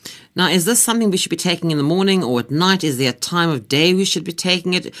 Now, is this something we should be taking in the morning or at night? Is there a time of day we should be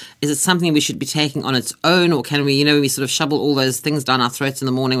taking it? Is it something we should be taking on its own, or can we, we sort of shovel all those things down our throats in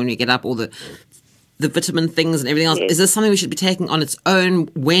the morning when we get up, all the vitamin things and everything else? Yes. Is this something we should be taking on its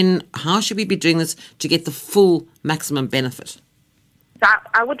own? How should we be doing this to get the full maximum benefit? So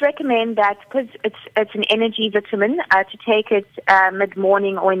I would recommend that, because it's an energy vitamin, to take it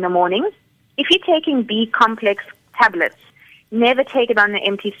mid-morning or in the morning. If you're taking B complex tablets, never take it on an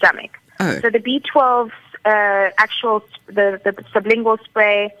empty stomach. Oh. So the B12 the sublingual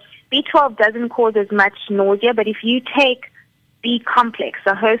spray, B12 doesn't cause as much nausea, but if you take B complex,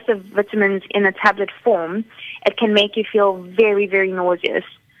 a host of vitamins in a tablet form, it can make you feel very, very nauseous.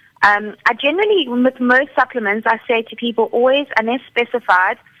 I generally, with most supplements, I say to people always, unless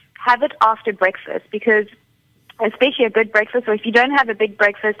specified, have it after breakfast, because especially a good breakfast, or if you don't have a big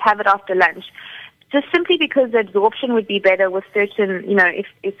breakfast, have it after lunch. Just simply because the absorption would be better with certain,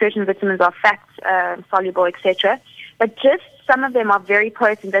 if certain vitamins are fat soluble, etc. But just some of them are very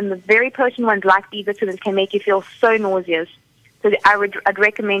potent, and the very potent ones like B vitamins can make you feel so nauseous. So I'd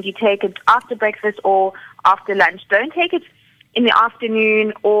recommend you take it after breakfast or after lunch. Don't take it in the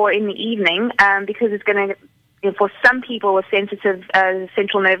afternoon or in the evening, because it's going to, for some people with sensitive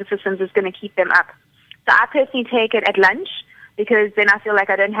central nervous systems, it's going to keep them up. So I personally take it at lunch, because then I feel like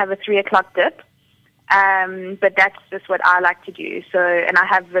I don't have a 3 o'clock dip. But that's just what I like to do. So, and I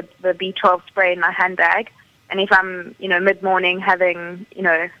have the B12 spray in my handbag. And if I'm, mid-morning having,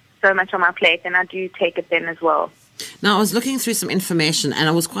 so much on my plate, then I do take it then as well. Now, I was looking through some information and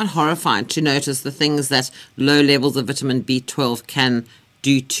I was quite horrified to notice the things that low levels of vitamin B12 can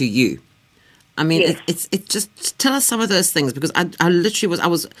do to you. I mean, Yes. it's just tell us some of those things, because I literally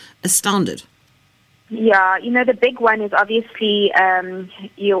was astounded. Yeah, the big one is obviously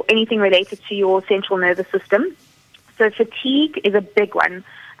anything related to your central nervous system. So fatigue is a big one.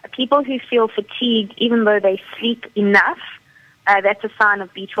 People who feel fatigued, even though they sleep enough, that's a sign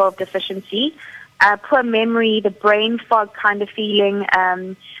of B12 deficiency. Poor memory, the brain fog kind of feeling.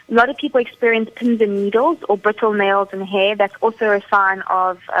 A lot of people experience pins and needles or brittle nails and hair. That's also a sign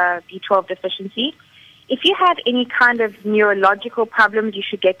of B12 deficiency. If you have any kind of neurological problems, you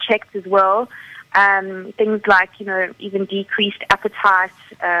should get checked as well. Things like, even decreased appetite.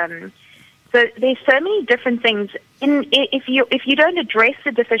 So there's so many different things. If you don't address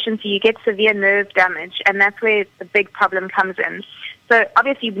the deficiency, you get severe nerve damage, and that's where the big problem comes in. So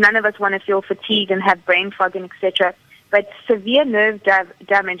obviously, none of us want to feel fatigued and have brain fog and etc. But severe nerve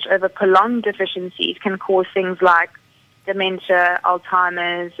damage over prolonged deficiencies can cause things like dementia,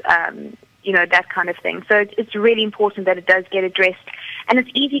 Alzheimer's, that kind of thing. So it's really important that it does get addressed, and it's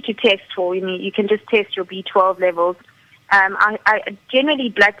easy to test for. You can just test your B12 levels. I generally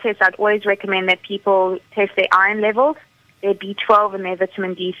blood tests. I'd always recommend that people test their iron levels, their B12, and their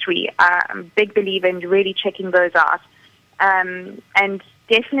vitamin D3. I'm a big believer in really checking those out. And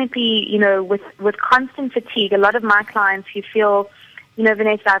definitely, with constant fatigue, a lot of my clients who feel,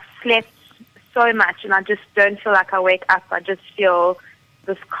 Vanessa, I've slept so much and I just don't feel like I wake up. I just feel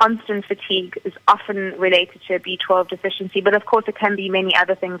this constant fatigue is often related to a B12 deficiency. But of course, it can be many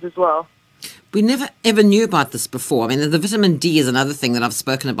other things as well. We never ever knew about this before. I mean, the vitamin D is another thing that I've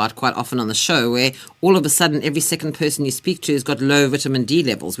spoken about quite often on the show, where all of a sudden every second person you speak to has got low vitamin D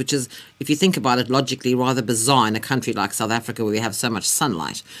levels, which is, if you think about it logically, rather bizarre in a country like South Africa where we have so much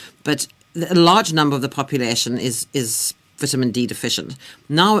sunlight. But a large number of the population is vitamin D deficient.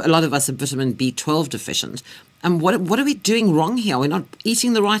 Now a lot of us are vitamin B12 deficient. And what are we doing wrong here? We're not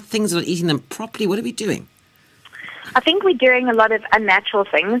eating the right things, we're not eating them properly. What are we doing? I think we're doing a lot of unnatural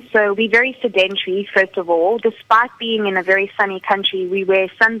things. So we're very sedentary, first of all. Despite being in a very sunny country, we wear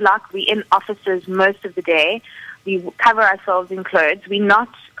sunblock. We're in offices most of the day. We cover ourselves in clothes. We're not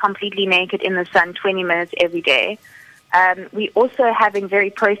completely naked in the sun 20 minutes every day. We're also having very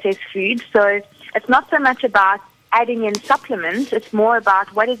processed food. So it's not so much about adding in supplements. It's more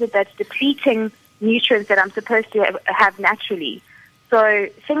about what is it that's depleting nutrients that I'm supposed to have naturally. So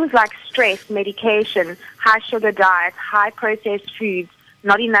things like stress, medication, high sugar diet, high processed foods,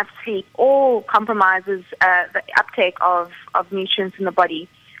 not enough sleep, all compromises the uptake of nutrients in the body.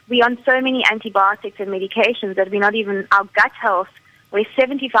 We're on so many antibiotics and medications that we're not even, our gut health, where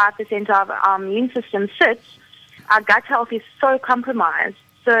 75% of our immune system sits, our gut health is so compromised.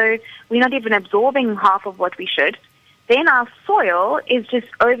 So we're not even absorbing half of what we should. Then our soil is just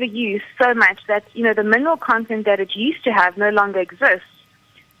overused so much that, the mineral content that it used to have no longer exists.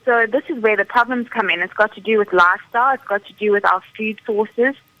 So this is where the problems come in. It's got to do with lifestyle. It's got to do with our food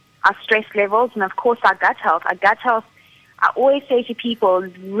sources, our stress levels, and, of course, our gut health. Our gut health, I always say to people,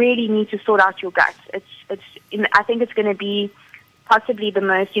 really need to sort out your gut. I think it's going to be possibly the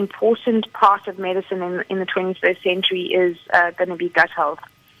most important part of medicine in the 21st century is going to be gut health.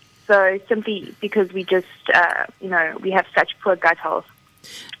 So simply because we just, we have such poor gut health.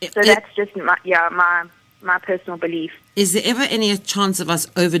 So that's just my personal belief. Is there ever any chance of us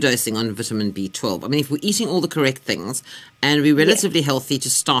overdosing on vitamin B12? I mean, if we're eating all the correct things and we're relatively healthy to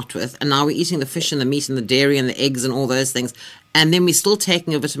start with, and now we're eating the fish and the meat and the dairy and the eggs and all those things, and then we're still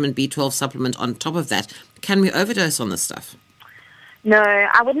taking a vitamin B12 supplement on top of that, can we overdose on this stuff? No,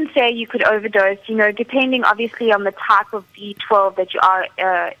 I wouldn't say you could overdose, depending obviously on the type of B12 that you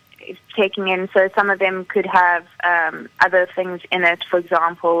are taking in. So some of them could have other things in it, for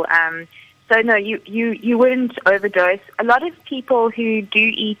example. So no, you wouldn't overdose. A lot of people who do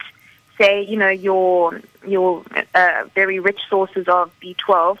eat, say, your very rich sources of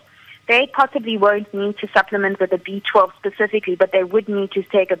B12, they possibly won't need to supplement with a B12 specifically, but they would need to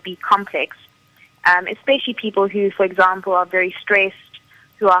take a B complex. Especially people who, for example, are very stressed,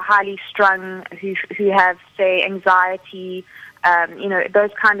 who are highly strung, who have, say, anxiety.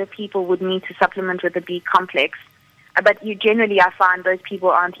 Those kind of people would need to supplement with a B complex. But I find those people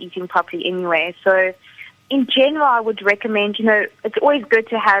aren't eating properly anyway. So in general, I would recommend, it's always good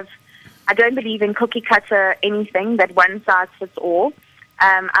to have, I don't believe in cookie cutter anything that one size fits all.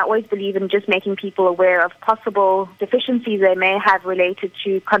 I always believe in just making people aware of possible deficiencies they may have related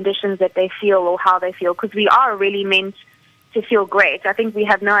to conditions that they feel or how they feel, because we are really meant to feel great. I think we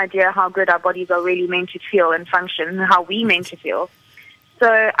have no idea how good our bodies are really meant to feel and function, and how we meant to feel. So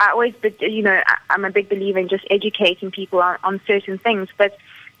I always, I'm a big believer in just educating people on certain things. But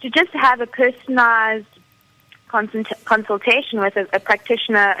to just have a personalized consultation with a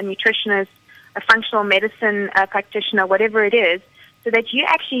practitioner, a nutritionist, a functional medicine practitioner, whatever it is, so that you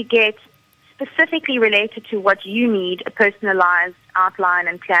actually get specifically related to what you need, a personalized outline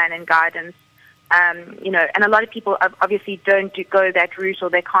and plan and guidance. And a lot of people obviously don't go that route,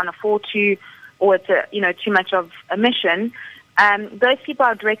 or they can't afford to, or it's too much of a mission. Those people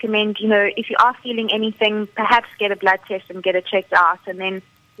I'd recommend, if you are feeling anything, perhaps get a blood test and get it checked out, and then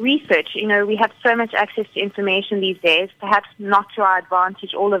research. We have so much access to information these days, perhaps not to our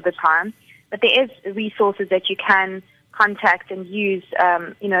advantage all of the time, but there is resources that you can contact and use,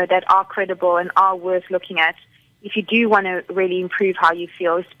 that are credible and are worth looking at if you do want to really improve how you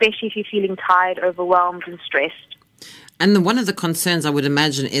feel, especially if you're feeling tired, overwhelmed, and stressed. And one of the concerns, I would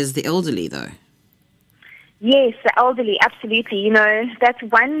imagine, is the elderly, though. Yes, the elderly, absolutely.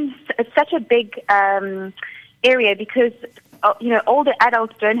 It's such a big area because, older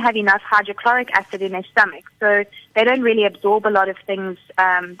adults don't have enough hydrochloric acid in their stomach, so they don't really absorb a lot of things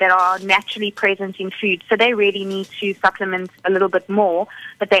that are naturally present in food. So they really need to supplement a little bit more,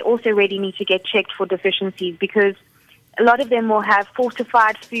 but they also really need to get checked for deficiencies, because a lot of them will have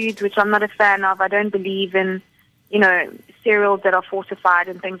fortified foods, which I'm not a fan of. I don't believe in, cereals that are fortified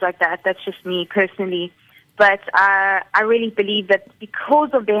and things like that. That's just me personally. But I really believe that because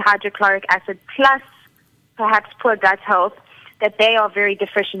of their hydrochloric acid plus perhaps poor gut health, that they are very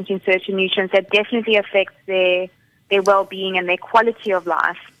deficient in certain nutrients that definitely affects their well-being and their quality of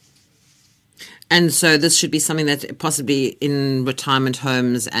life. And so this should be something that possibly in retirement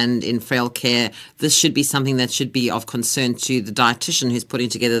homes and in frail care, this should be something that should be of concern to the dietitian who's putting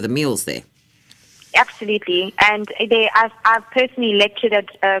together the meals there. Absolutely. And I've personally lectured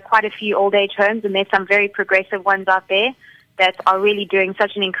at quite a few old age homes, and there's some very progressive ones out there that are really doing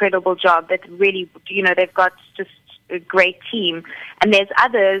such an incredible job that really, they've got just a great team. And there's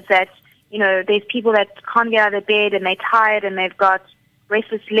others that, there's people that can't get out of bed and they're tired and they've got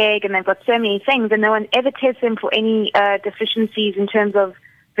restless leg and they've got so many things, and no one ever tests them for any deficiencies in terms of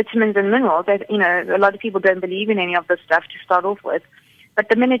vitamins and minerals. A lot of people don't believe in any of this stuff to start off with. But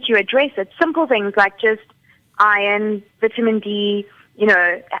the minute you address it, simple things like just iron, vitamin D,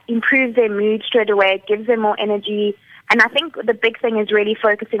 improves their mood straight away. It gives them more energy. And I think the big thing is really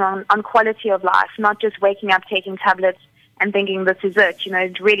focusing on quality of life, not just waking up, taking tablets and thinking this is it.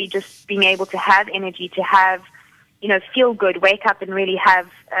 Really just being able to have energy, to have, feel good, wake up and really have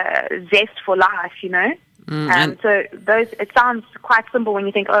zest for life, So it sounds quite simple when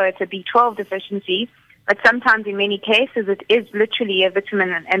you think, it's a B12 deficiency. But sometimes, in many cases, it is literally a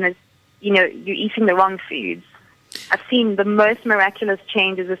vitamin, and it's, you're eating the wrong foods. I've seen the most miraculous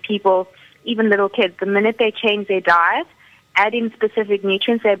changes with people, even little kids. The minute they change their diet, add in specific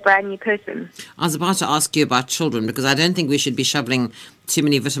nutrients, they're a brand new person. I was about to ask you about children, because I don't think we should be shoveling too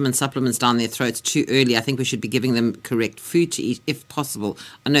many vitamin supplements down their throats too early. I think we should be giving them correct food to eat, if possible.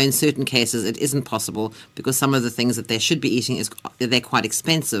 I know in certain cases it isn't possible, because some of the things that they should be eating, they're quite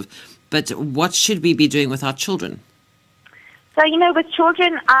expensive. But what should we be doing with our children? So, with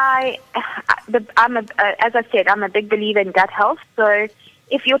children, as I said, I'm a big believer in gut health. So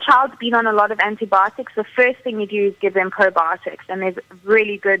if your child's been on a lot of antibiotics, the first thing you do is give them probiotics, and there's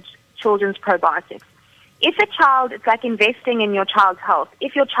really good children's probiotics. If a child, it's like investing in your child's health.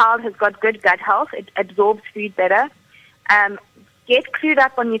 If your child has got good gut health, it absorbs food better. Get clued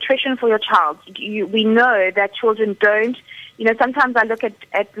up on nutrition for your child. We know that children don't. Sometimes I look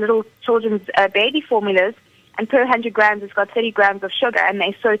at little children's baby formulas, and per 100 grams it's got 30 grams of sugar, and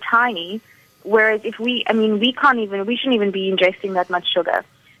they're so tiny. Whereas if we shouldn't even be ingesting that much sugar.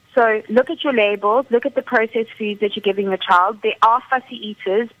 So look at your labels, look at the processed foods that you're giving your child. There are fussy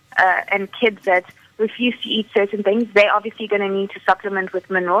eaters and kids that refuse to eat certain things. They're obviously going to need to supplement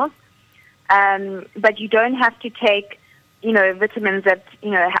with minerals. But you don't have to take vitamins that,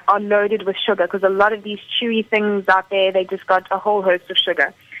 are loaded with sugar, because a lot of these chewy things out there, they just got a whole host of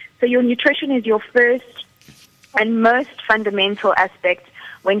sugar. So your nutrition is your first and most fundamental aspect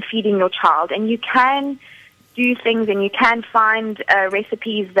when feeding your child. And you can do things, and you can find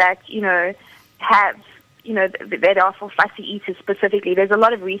recipes that, have, that are for fussy eaters specifically. There's a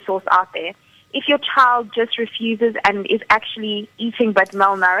lot of resource out there. If your child just refuses and is actually eating but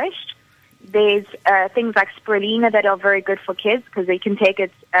malnourished, there's things like spirulina that are very good for kids, because they can take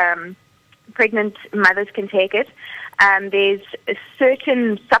it, pregnant mothers can take it. There's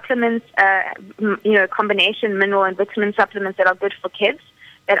certain supplements, combination mineral and vitamin supplements that are good for kids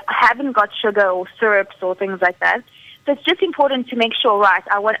that haven't got sugar or syrups or things like that. So it's just important to make sure, right,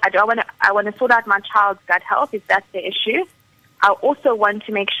 I want to sort out my child's gut health if that's the issue. I also want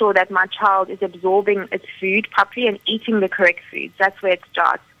to make sure that my child is absorbing its food properly and eating the correct foods. That's where it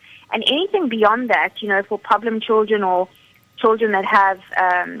starts. And anything beyond that, for problem children or children that have,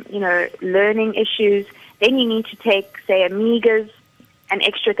 learning issues, then you need to take, say, omegas and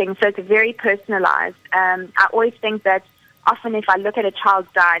extra things. So it's very personalized. I always think that often if I look at a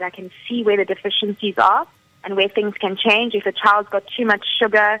child's diet, I can see where the deficiencies are and where things can change. If a child's got too much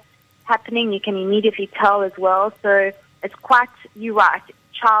sugar happening, you can immediately tell as well. So it's quite, you're right,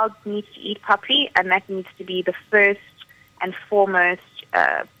 child needs to eat properly, and that needs to be the first and foremost,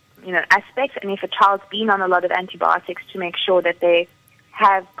 aspect. And if a child's been on a lot of antibiotics, to make sure that they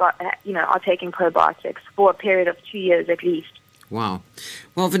have got, are taking probiotics for a period of 2 years at least. Wow.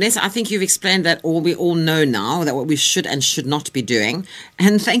 Well, Vanessa, I think you've explained that all we all know now, that what we should and should not be doing.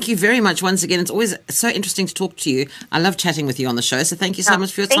 And thank you very much once again. It's always so interesting to talk to you. I love chatting with you on the show. So thank you so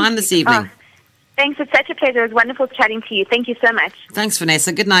much for your time this evening. Thanks. It's such a pleasure. It was wonderful chatting to you. Thank you so much. Thanks,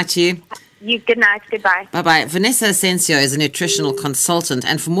 Vanessa. Good night to you. Good night. Goodbye. Bye-bye. Vanessa Asensio is a nutritional consultant.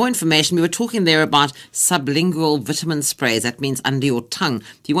 And for more information, we were talking there about sublingual vitamin sprays. That means under your tongue.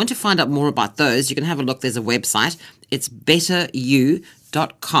 If you want to find out more about those, you can have a look. There's a website. It's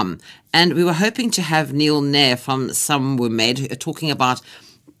betteryou.com. And we were hoping to have Neil Nair from Some Were Made talking about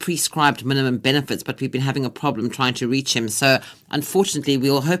prescribed minimum benefits, but we've been having a problem trying to reach him. So unfortunately,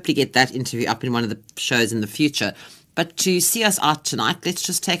 we'll hopefully get that interview up in one of the shows in the future. But to see us out tonight, let's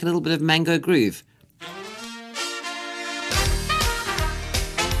just take a little bit of Mango Groove.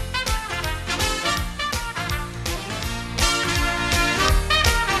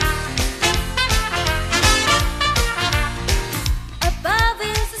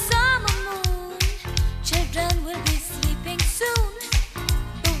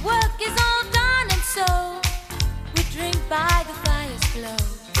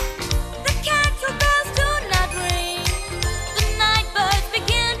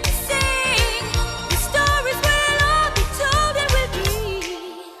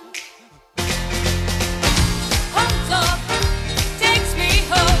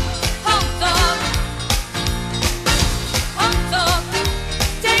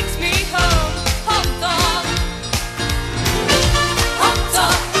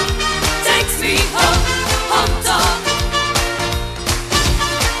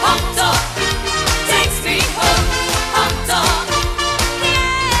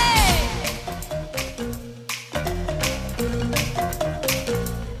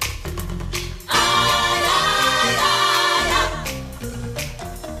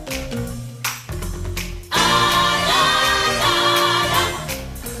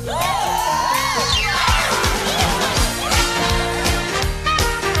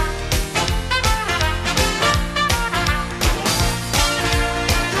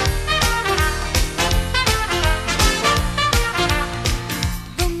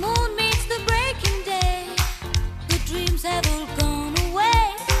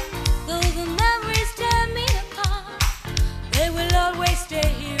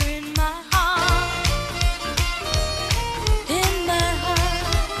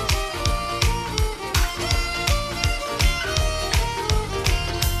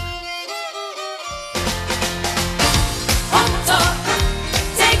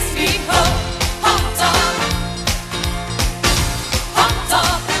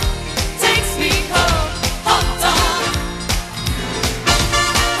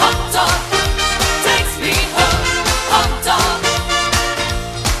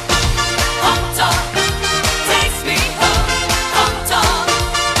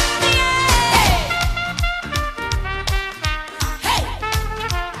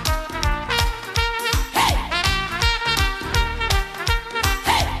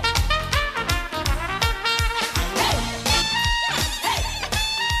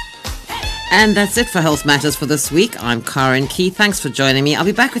 And that's it for Health Matters for this week. I'm Karen Key. Thanks for joining me. I'll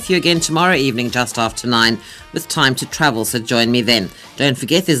be back with you again tomorrow evening just after 9 with Time to Travel, so join me then. Don't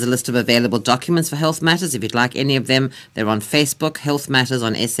forget there's a list of available documents for Health Matters. If you'd like any of them, they're on Facebook, Health Matters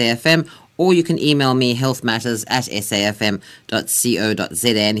on SAFM, or you can email me,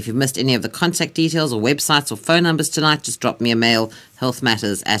 healthmatters@safm.co.za. And if you've missed any of the contact details or websites or phone numbers tonight, just drop me a mail,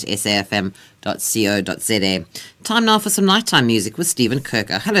 healthmatters@safm.co.za. Time now for some nighttime music with Stephen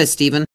Kirker. Hello, Stephen.